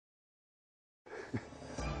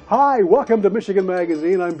Hi, welcome to Michigan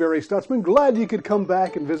Magazine. I'm Barry Stutzman. Glad you could come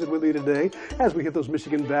back and visit with me today as we hit those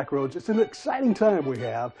Michigan back roads. It's an exciting time we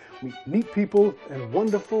have. We meet people and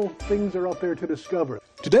wonderful things are out there to discover.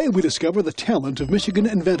 Today we discover the talent of Michigan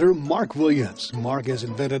inventor Mark Williams. Mark has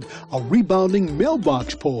invented a rebounding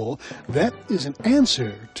mailbox pole that is an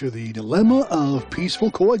answer to the dilemma of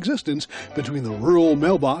peaceful coexistence between the rural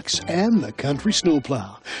mailbox and the country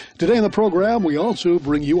snowplow. Today on the program, we also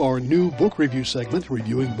bring you our new book review segment,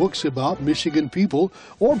 reviewing books about Michigan people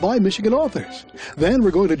or by Michigan authors. Then we're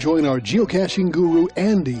going to join our geocaching guru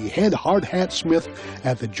Andy HHH Smith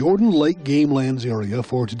at the Jordan Lake Game Lands area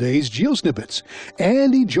for today's Geosnippits.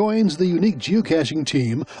 Andy joins the unique geocaching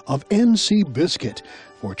team of NCBiscuit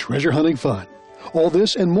for treasure hunting fun. All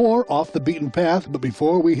this and more off the beaten path, but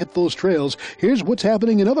before we hit those trails, here's what's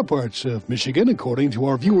happening in other parts of Michigan according to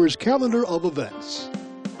our viewers' calendar of events.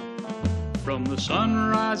 From the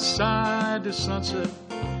sunrise side to sunset,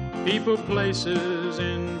 people, places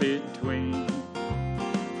in between.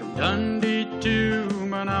 From Dundee to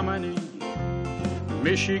Menominee,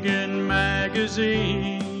 Michigan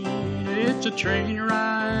Magazine. It's a train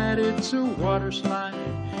ride, it's a water slide,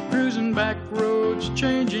 cruising back roads,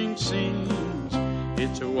 changing scenes.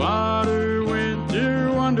 It's a water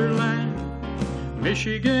winter wonderland,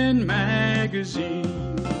 Michigan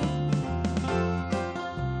Magazine.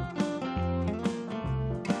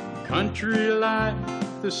 Country life,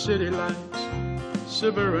 the city lights,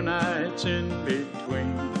 suburbanites in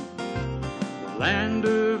between. Land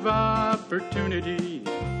of opportunity,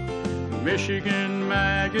 Michigan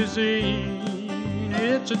Magazine.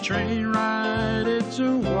 It's a train ride, it's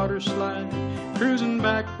a water slide, cruising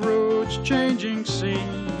back roads, changing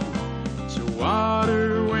scenes. It's a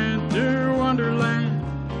water winter wonderland,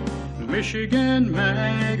 Michigan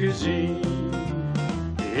Magazine.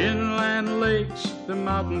 The inland lakes, the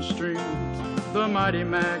mountain streams, the mighty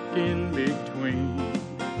Mac in between.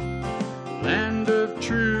 Land of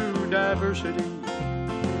true diversity,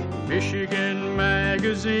 Michigan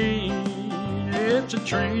Magazine. It's a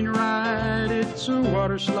train ride, it's a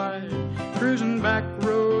water slide, cruising back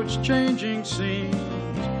roads, changing scenes.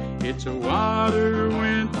 It's a water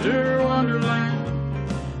winter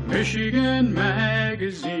wonderland, Michigan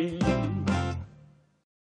Magazine.